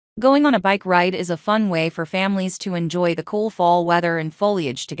Going on a bike ride is a fun way for families to enjoy the cool fall weather and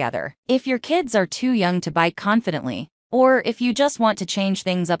foliage together. If your kids are too young to bike confidently, or if you just want to change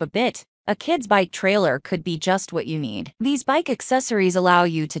things up a bit, a kid's bike trailer could be just what you need. These bike accessories allow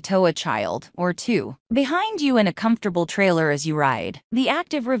you to tow a child, or two, behind you in a comfortable trailer as you ride. The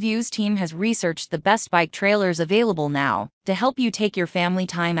Active Reviews team has researched the best bike trailers available now to help you take your family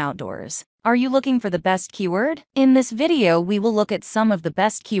time outdoors. Are you looking for the best keyword? In this video, we will look at some of the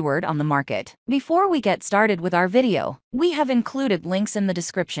best keyword on the market. Before we get started with our video, we have included links in the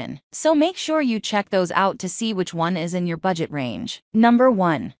description, so make sure you check those out to see which one is in your budget range. Number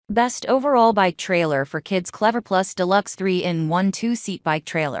 1. Best overall bike trailer for kids. ClevrPlus Deluxe 3-in-1 2-seat bike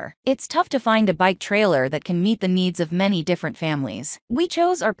trailer. It's tough to find a bike trailer that can meet the needs of many different families. We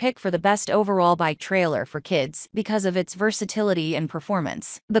chose our pick for the best overall bike trailer for kids because of its versatility and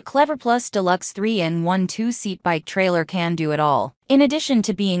performance. The ClevrPlus Deluxe 3-in-1 2-seat bike trailer can do it all. In addition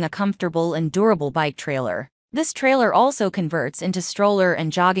to being a comfortable and durable bike trailer, this trailer also converts into stroller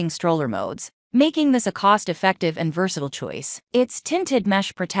and jogging stroller modes, making this a cost-effective and versatile choice. Its tinted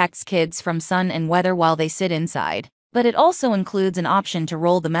mesh protects kids from sun and weather while they sit inside, but it also includes an option to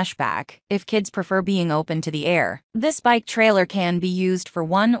roll the mesh back if kids prefer being open to the air. This bike trailer can be used for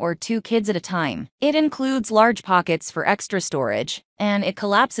 1 or 2 kids at a time. It includes large pockets for extra storage, and it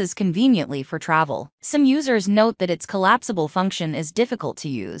collapses conveniently for travel. Some users note that its collapsible function is difficult to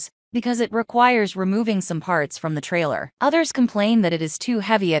use because it requires removing some parts from the trailer. Others complain that it is too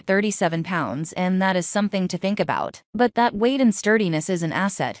heavy at 37 pounds, and that is something to think about. But that weight and sturdiness is an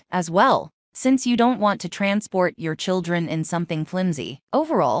asset as well, since you don't want to transport your children in something flimsy.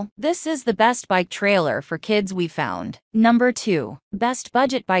 Overall, this is the best bike trailer for kids we found. Number 2. Best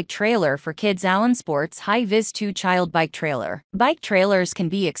budget bike trailer for kids. Allen Sports Hi-Viz 2-child bike trailer. Bike trailers can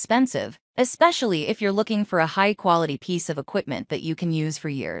be expensive, especially if you're looking for a high-quality piece of equipment that you can use for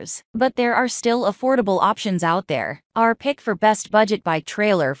years. But there are still affordable options out there. Our pick for best budget bike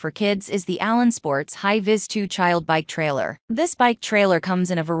trailer for kids is the Allen Sports Hi-Viz 2-child bike trailer. This bike trailer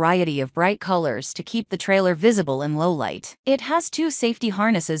comes in a variety of bright colors to keep the trailer visible in low light. It has 2 safety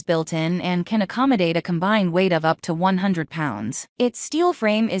harnesses built in and can accommodate a combined weight of up to 100 pounds. Its steel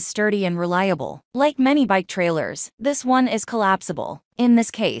frame is sturdy and reliable. Like many bike trailers, this one is collapsible. In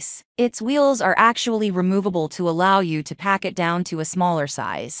this case, its wheels are actually removable to allow you to pack it down to a smaller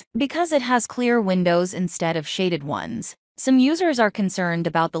size. Because it has clear windows instead of shaded ones, some users are concerned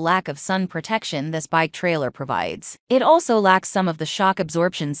about the lack of sun protection this bike trailer provides. It also lacks some of the shock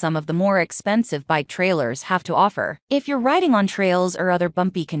absorption some of the more expensive bike trailers have to offer. If you're riding on trails or other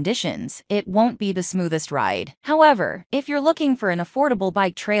bumpy conditions, it won't be the smoothest ride. However, if you're looking for an affordable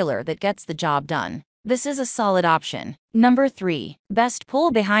bike trailer that gets the job done, this is a solid option. Number 3. Best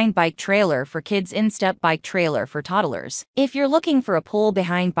pull-behind bike trailer for kids. InStep bike trailer for toddlers. If you're looking for a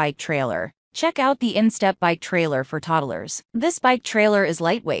pull-behind bike trailer, check out the InStep bike trailer for toddlers. This bike trailer is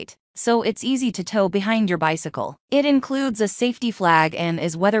lightweight, so it's easy to tow behind your bicycle. It includes a safety flag and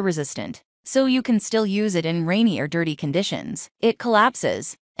is weather-resistant, so you can still use it in rainy or dirty conditions. It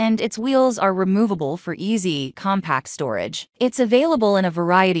collapses, and its wheels are removable for easy, compact storage. It's available in a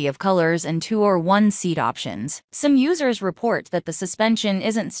variety of colors and 2 or 1 seat options. Some users report that the suspension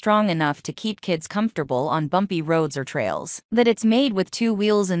isn't strong enough to keep kids comfortable on bumpy roads or trails. That it's made with 2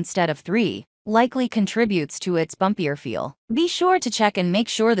 wheels instead of 3 likely contributes to its bumpier feel. Be sure to check and make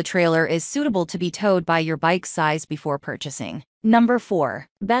sure the trailer is suitable to be towed by your bike's size before purchasing. Number 4.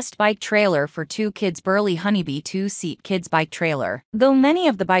 Best bike trailer for 2 kids. Burley Honeybee 2-seat kids bike trailer. Though many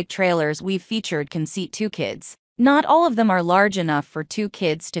of the bike trailers we've featured can seat 2 kids, not all of them are large enough for 2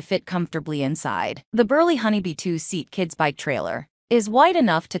 kids to fit comfortably inside. The Burley Honeybee 2-seat kids bike trailer is wide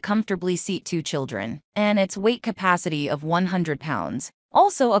enough to comfortably seat 2 children, and its weight capacity of 100 pounds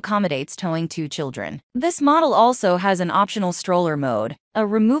also accommodates towing 2 children. This model also has an optional stroller mode, a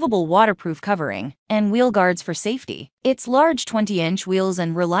removable waterproof covering, and wheel guards for safety. Its large 20-inch wheels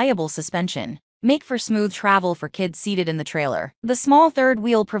and reliable suspension make for smooth travel for kids seated in the trailer. The small 3rd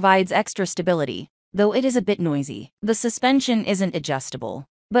wheel provides extra stability, though it is a bit noisy. The suspension isn't adjustable,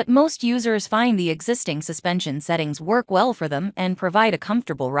 but most users find the existing suspension settings work well for them and provide a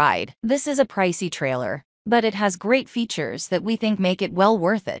comfortable ride. This is a pricey trailer, but it has great features that we think make it well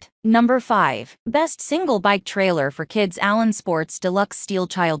worth it. Number 5. Best single bike trailer for kids. Allen Sports Deluxe Steel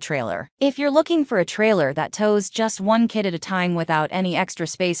Child Trailer. If you're looking for a trailer that tows just 1 kid at a time without any extra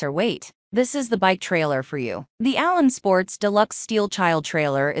space or weight, this is the bike trailer for you. The Allen Sports Deluxe Steel Child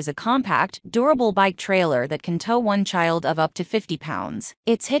Trailer is a compact, durable bike trailer that can tow 1 child of up to 50 pounds.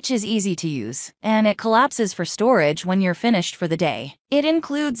 Its hitch is easy to use, and it collapses for storage when you're finished for the day. It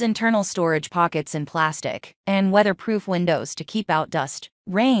includes internal storage pockets in plastic and weatherproof windows to keep out dust,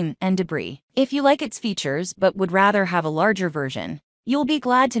 rain, and debris. If you like its features but would rather have a larger version, you'll be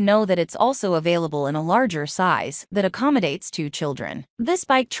glad to know that it's also available in a larger size that accommodates 2 children. This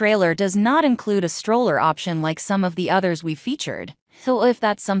bike trailer does not include a stroller option like some of the others we've featured, so if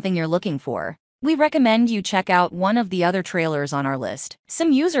that's something you're looking for, we recommend you check out one of the other trailers on our list.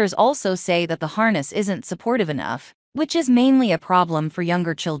 Some users also say that the harness isn't supportive enough, which is mainly a problem for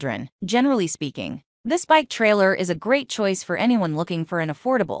younger children. Generally speaking, this bike trailer is a great choice for anyone looking for an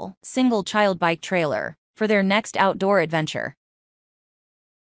affordable, single-child bike trailer for their next outdoor adventure.